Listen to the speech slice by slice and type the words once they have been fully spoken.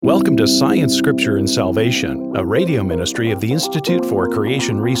Welcome to Science, Scripture, and Salvation, a radio ministry of the Institute for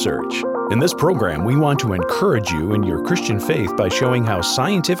Creation Research. In this program, we want to encourage you in your Christian faith by showing how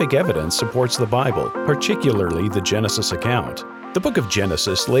scientific evidence supports the Bible, particularly the Genesis account. The book of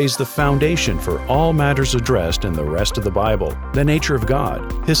Genesis lays the foundation for all matters addressed in the rest of the Bible: the nature of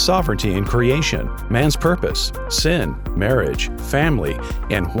God, His sovereignty in creation, man's purpose, sin, marriage, family,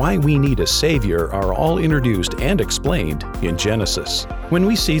 and why we need a Savior are all introduced and explained in Genesis. When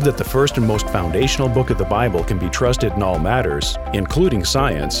we see that the first and most foundational book of the Bible can be trusted in all matters, including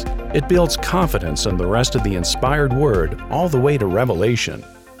science, it builds confidence in the rest of the inspired Word all the way to Revelation.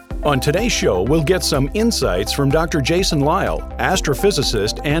 On today's show, we'll get some insights from Dr. Jason Lisle,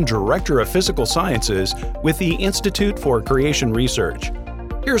 astrophysicist and Director of Physical Sciences with the Institute for Creation Research.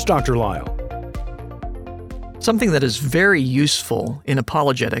 Here's Dr. Lisle. Something that is very useful in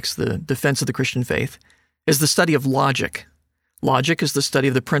apologetics, the defense of the Christian faith, is the study of logic. Logic is the study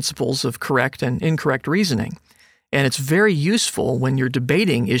of the principles of correct and incorrect reasoning. And it's very useful when you're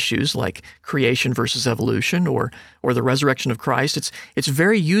debating issues like creation versus evolution or the resurrection of Christ. It's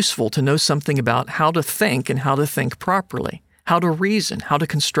very useful to know something about how to think and how to think properly, how to reason, how to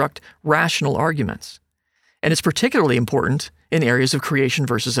construct rational arguments. And it's particularly important in areas of creation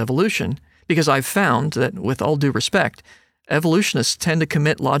versus evolution because I've found that, with all due respect, evolutionists tend to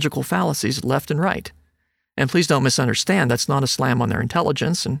commit logical fallacies left and right. And please don't misunderstand, that's not a slam on their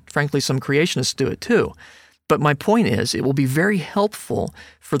intelligence, and frankly, some creationists do it too. But my point is, it will be very helpful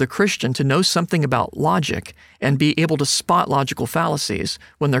for the Christian to know something about logic and be able to spot logical fallacies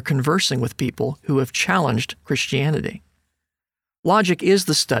when they're conversing with people who have challenged Christianity. Logic is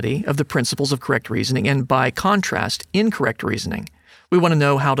the study of the principles of correct reasoning and, by contrast, incorrect reasoning. We want to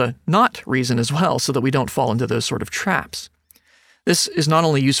know how to not reason as well so that we don't fall into those sort of traps. This is not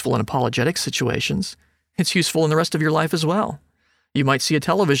only useful in apologetic situations, it's useful in the rest of your life as well. You might see a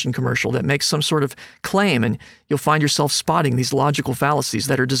television commercial that makes some sort of claim, and you'll find yourself spotting these logical fallacies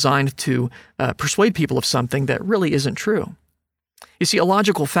that are designed to persuade people of something that really isn't true. You see, a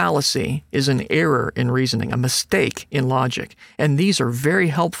logical fallacy is an error in reasoning, a mistake in logic, and these are very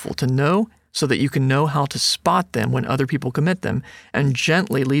helpful to know so that you can know how to spot them when other people commit them and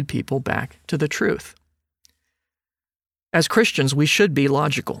gently lead people back to the truth. As Christians, we should be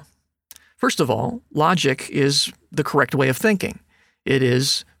logical. First of all, logic is the correct way of thinking. It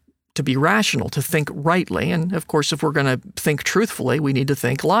is to be rational, to think rightly, and of course, if we're going to think truthfully, we need to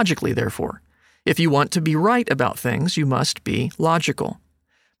think logically, therefore. If you want to be right about things, you must be logical.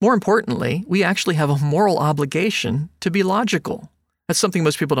 More importantly, we actually have a moral obligation to be logical. That's something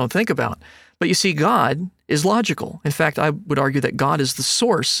most people don't think about. But you see, God is logical. In fact, I would argue that God is the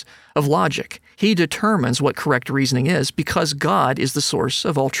source of logic. He determines what correct reasoning is because God is the source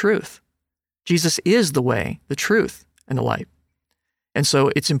of all truth. Jesus is the way, the truth, and the light. And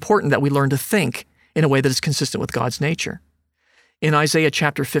so it's important that we learn to think in a way that is consistent with God's nature. In Isaiah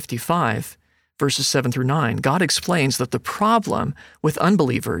chapter 55, verses 7 through 9, God explains that the problem with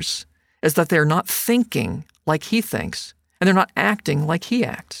unbelievers is that they're not thinking like He thinks, and they're not acting like He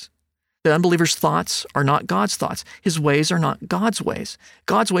acts. The unbeliever's thoughts are not God's thoughts. His ways are not God's ways.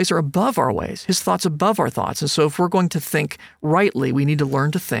 God's ways are above our ways, His thoughts above our thoughts. And so if we're going to think rightly, we need to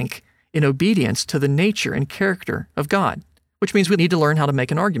learn to think in obedience to the nature and character of God, which means we need to learn how to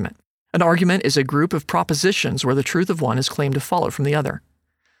make an argument. An argument is a group of propositions where the truth of one is claimed to follow from the other.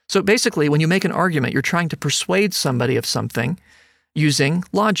 So basically, when you make an argument, you're trying to persuade somebody of something using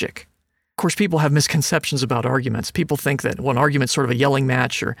logic. Of course, people have misconceptions about arguments. People think that an argument's sort of a yelling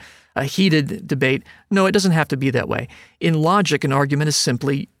match or a heated debate. No, it doesn't have to be that way. In logic, an argument is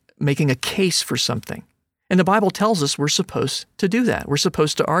simply making a case for something. And the Bible tells us we're supposed to do that. We're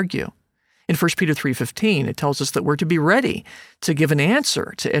supposed to argue. In 1 Peter 3:15, it tells us that we're to be ready to give an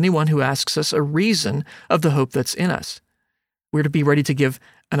answer to anyone who asks us a reason of the hope that's in us. We're to be ready to give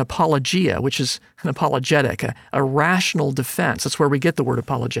an apologia, which is an apologetic, a rational defense. That's where we get the word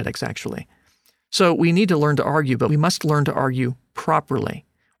apologetics, actually. So we need to learn to argue, but we must learn to argue properly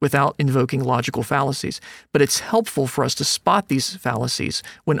without invoking logical fallacies. But it's helpful for us to spot these fallacies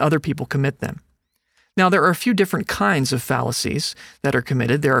when other people commit them. Now, there are a few different kinds of fallacies that are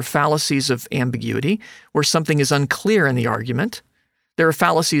committed. There are fallacies of ambiguity, where something is unclear in the argument. There are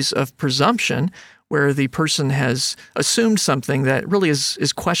fallacies of presumption, where the person has assumed something that really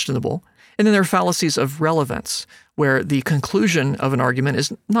is questionable. And then there are fallacies of relevance, where the conclusion of an argument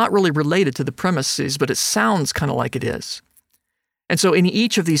is not really related to the premises, but it sounds kind of like it is. And so in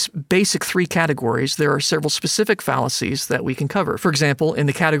each of these basic three categories, there are several specific fallacies that we can cover. For example, in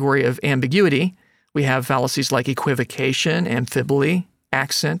the category of ambiguity, we have fallacies like equivocation, amphiboly,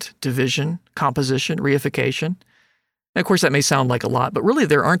 accent, division, composition, reification. And of course, that may sound like a lot, but really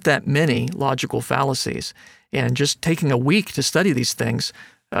there aren't that many logical fallacies. And just taking a week to study these things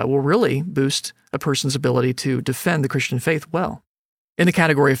will really boost a person's ability to defend the Christian faith well. In the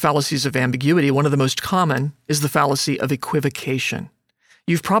category of fallacies of ambiguity, one of the most common is the fallacy of equivocation.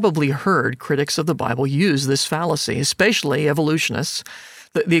 You've probably heard critics of the Bible use this fallacy, especially evolutionists.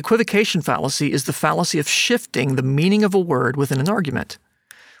 The equivocation fallacy is the fallacy of shifting the meaning of a word within an argument.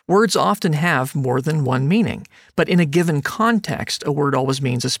 Words often have more than one meaning, but in a given context, a word always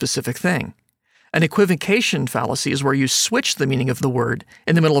means a specific thing. An equivocation fallacy is where you switch the meaning of the word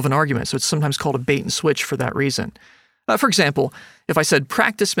in the middle of an argument, so it's sometimes called a bait and switch for that reason. For example, if I said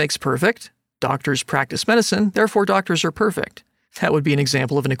practice makes perfect, doctors practice medicine, therefore doctors are perfect. That would be an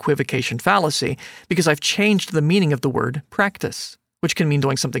example of an equivocation fallacy because I've changed the meaning of the word practice, which can mean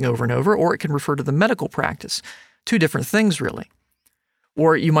doing something over and over, or it can refer to the medical practice. Two different things, really.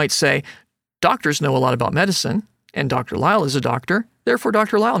 Or you might say, doctors know a lot about medicine, and Dr. Lyle is a doctor, therefore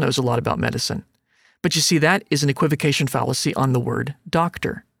Dr. Lyle knows a lot about medicine. But you see, that is an equivocation fallacy on the word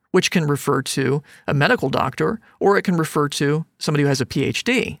doctor, which can refer to a medical doctor, or it can refer to somebody who has a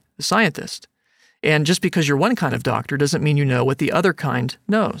PhD, a scientist. And just because you're one kind of doctor doesn't mean you know what the other kind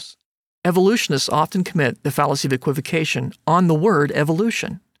knows. Evolutionists often commit the fallacy of equivocation on the word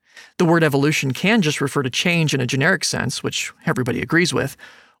evolution. The word evolution can just refer to change in a generic sense, which everybody agrees with,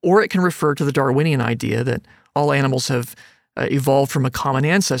 or it can refer to the Darwinian idea that all animals have evolved from a common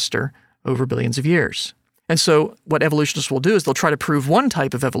ancestor over billions of years. And so what evolutionists will do is they'll try to prove one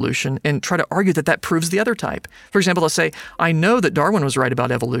type of evolution and try to argue that that proves the other type. For example, they'll say, I know that Darwin was right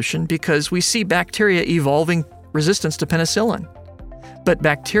about evolution because we see bacteria evolving resistance to penicillin. But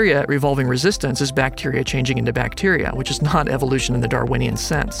bacteria evolving resistance is bacteria changing into bacteria, which is not evolution in the Darwinian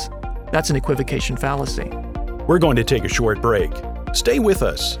sense. That's an equivocation fallacy. We're going to take a short break. Stay with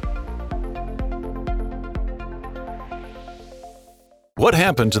us. What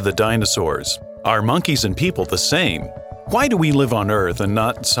happened to the dinosaurs? Are monkeys and people the same? Why do we live on Earth and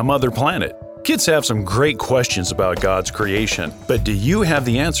not some other planet? Kids have some great questions about God's creation, but do you have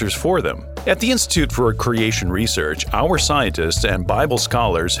the answers for them? At the Institute for Creation Research, our scientists and Bible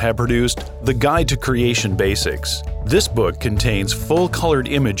scholars have produced The Guide to Creation Basics. This book contains full-colored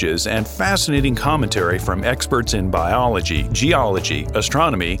images and fascinating commentary from experts in biology, geology,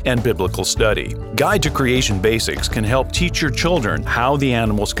 astronomy, and biblical study. Guide to Creation Basics can help teach your children how the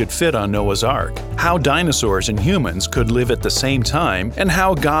animals could fit on Noah's Ark, how dinosaurs and humans could live at the same time, and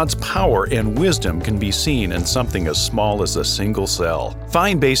how God's power and wisdom can be seen in something as small as a single cell.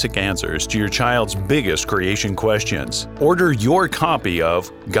 Find basic answers to your child's biggest creation questions. Order your copy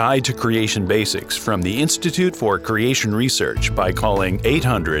of Guide to Creation Basics from the Institute for Creation Research by calling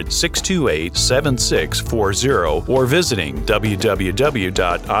 800-628-7640 or visiting www.icr.org.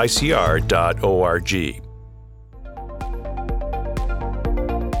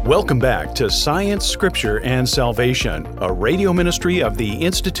 Welcome back to Science, Scripture, and Salvation, a radio ministry of the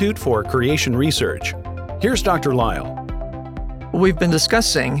Institute for Creation Research. Here's Dr. Lyle. We've been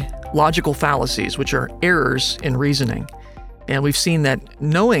discussing logical fallacies, which are errors in reasoning. And we've seen that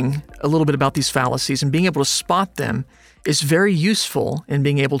knowing a little bit about these fallacies and being able to spot them is very useful in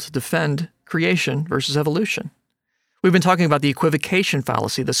being able to defend creation versus evolution. We've been talking about the equivocation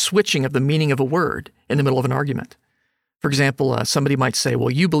fallacy, the switching of the meaning of a word in the middle of an argument. For example, somebody might say,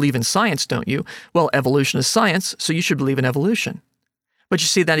 well, you believe in science, don't you? Well, evolution is science, so you should believe in evolution. But you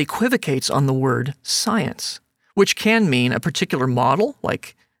see, that equivocates on the word science, which can mean a particular model,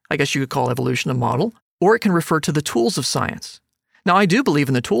 like I guess you could call evolution a model, or it can refer to the tools of science. Now, I do believe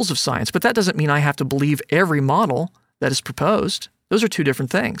in the tools of science, but that doesn't mean I have to believe every model that is proposed. Those are two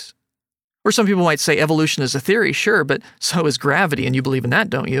different things. Or some people might say evolution is a theory, sure, but so is gravity, and you believe in that,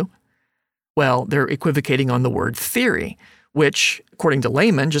 don't you? Well, they're equivocating on the word theory, which, according to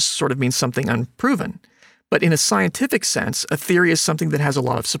laymen, just sort of means something unproven. But in a scientific sense, a theory is something that has a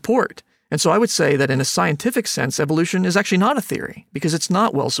lot of support. And so I would say that in a scientific sense, evolution is actually not a theory, because it's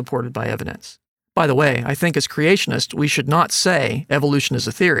not well supported by evidence. By the way, I think as creationists, we should not say evolution is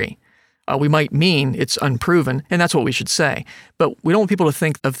a theory. We might mean it's unproven, and that's what we should say. But we don't want people to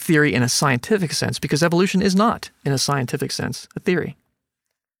think of theory in a scientific sense, because evolution is not, in a scientific sense, a theory.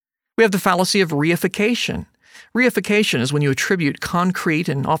 We have the fallacy of reification. Reification is when you attribute concrete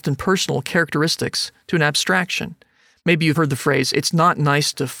and often personal characteristics to an abstraction. Maybe you've heard the phrase, it's not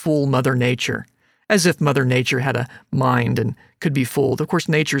nice to fool Mother Nature, as if Mother Nature had a mind and could be fooled. Of course,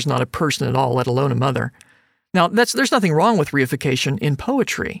 nature's not a person at all, let alone a mother. Now, there's nothing wrong with reification in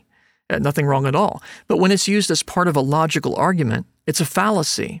poetry. Nothing wrong at all. But when it's used as part of a logical argument, it's a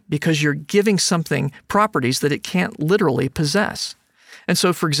fallacy because you're giving something properties that it can't literally possess. And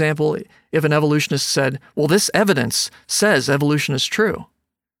so, for example, if an evolutionist said, well, this evidence says evolution is true.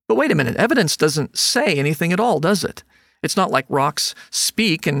 But wait a minute, evidence doesn't say anything at all, does it? It's not like rocks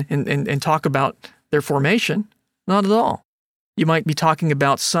speak and talk about their formation. Not at all. You might be talking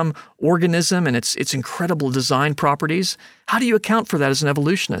about some organism and its incredible design properties. How do you account for that as an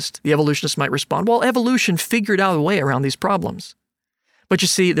evolutionist? The evolutionist might respond, well, evolution figured out a way around these problems. But you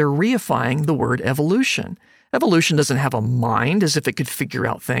see, they're reifying the word evolution. Evolution doesn't have a mind as if it could figure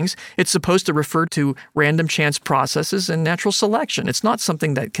out things. It's supposed to refer to random chance processes and natural selection. It's not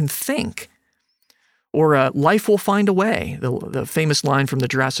something that can think. Or life will find a way, the famous line from the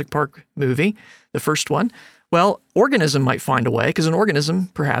Jurassic Park movie, the first one. Well, organism might find a way, because an organism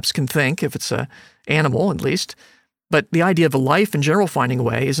perhaps can think, if it's an animal at least. But the idea of a life in general finding a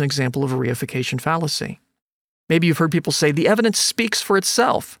way is an example of a reification fallacy. Maybe you've heard people say the evidence speaks for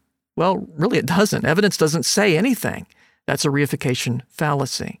itself. Well, really it doesn't. Evidence doesn't say anything. That's a reification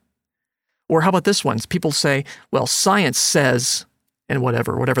fallacy. Or how about this one? People say, well, science says, and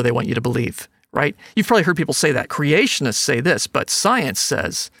whatever they want you to believe, right? You've probably heard people say that. Creationists say this, but science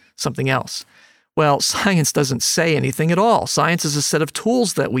says something else. Well, science doesn't say anything at all. Science is a set of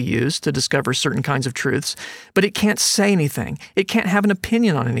tools that we use to discover certain kinds of truths, but it can't say anything. It can't have an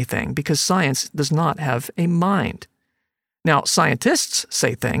opinion on anything because science does not have a mind. Now, scientists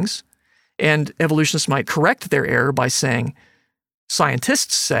say things, and evolutionists might correct their error by saying,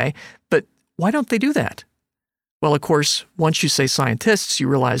 scientists say, but why don't they do that? Well, of course, once you say scientists, you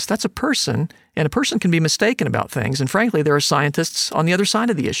realize that's a person, and a person can be mistaken about things. And frankly, there are scientists on the other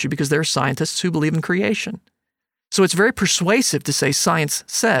side of the issue because there are scientists who believe in creation. So it's very persuasive to say science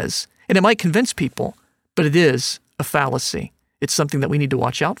says, and it might convince people, but it is a fallacy. It's something that we need to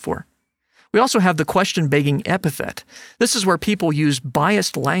watch out for. We also have the question-begging epithet. This is where people use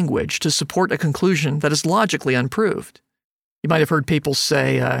biased language to support a conclusion that is logically unproved. You might have heard people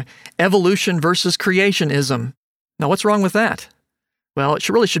say, evolution versus creationism. Now, what's wrong with that? Well, it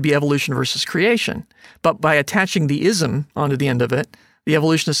really should be evolution versus creation. But by attaching the ism onto the end of it, the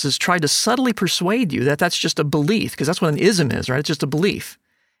evolutionists has tried to subtly persuade you that that's just a belief, because that's what an ism is, right? It's just a belief.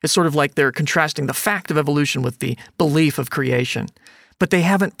 It's sort of like they're contrasting the fact of evolution with the belief of creation. But they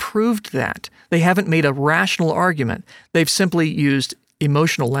haven't proved that. They haven't made a rational argument. They've simply used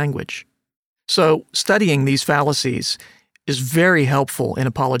emotional language. So studying these fallacies is very helpful in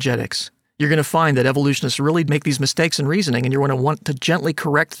apologetics. You're going to find that evolutionists really make these mistakes in reasoning, and you're going to want to gently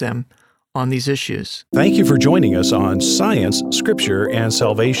correct them on these issues. Thank you for joining us on Science, Scripture, and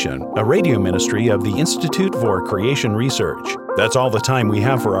Salvation, a radio ministry of the Institute for Creation Research. That's all the time we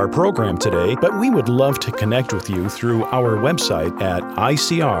have for our program today, but we would love to connect with you through our website at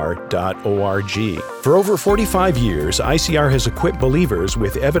icr.org. For over 45 years, ICR has equipped believers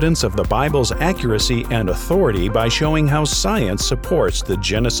with evidence of the Bible's accuracy and authority by showing how science supports the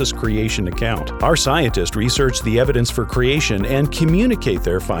Genesis creation account. Our scientists research the evidence for creation and communicate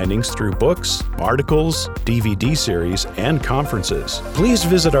their findings through books, articles, DVD series, and conferences. Please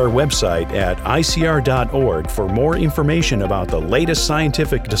visit our website at icr.org for more information about the latest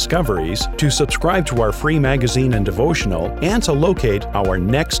scientific discoveries, to subscribe to our free magazine and devotional, and to locate our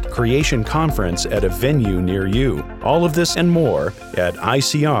next creation conference at a venue near you. All of this and more at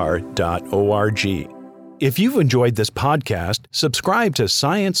icr.org. If you've enjoyed this podcast, subscribe to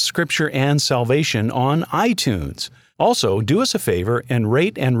Science, Scripture, and Salvation on iTunes. Also, do us a favor and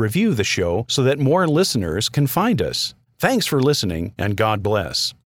rate and review the show so that more listeners can find us. Thanks for listening, and God bless.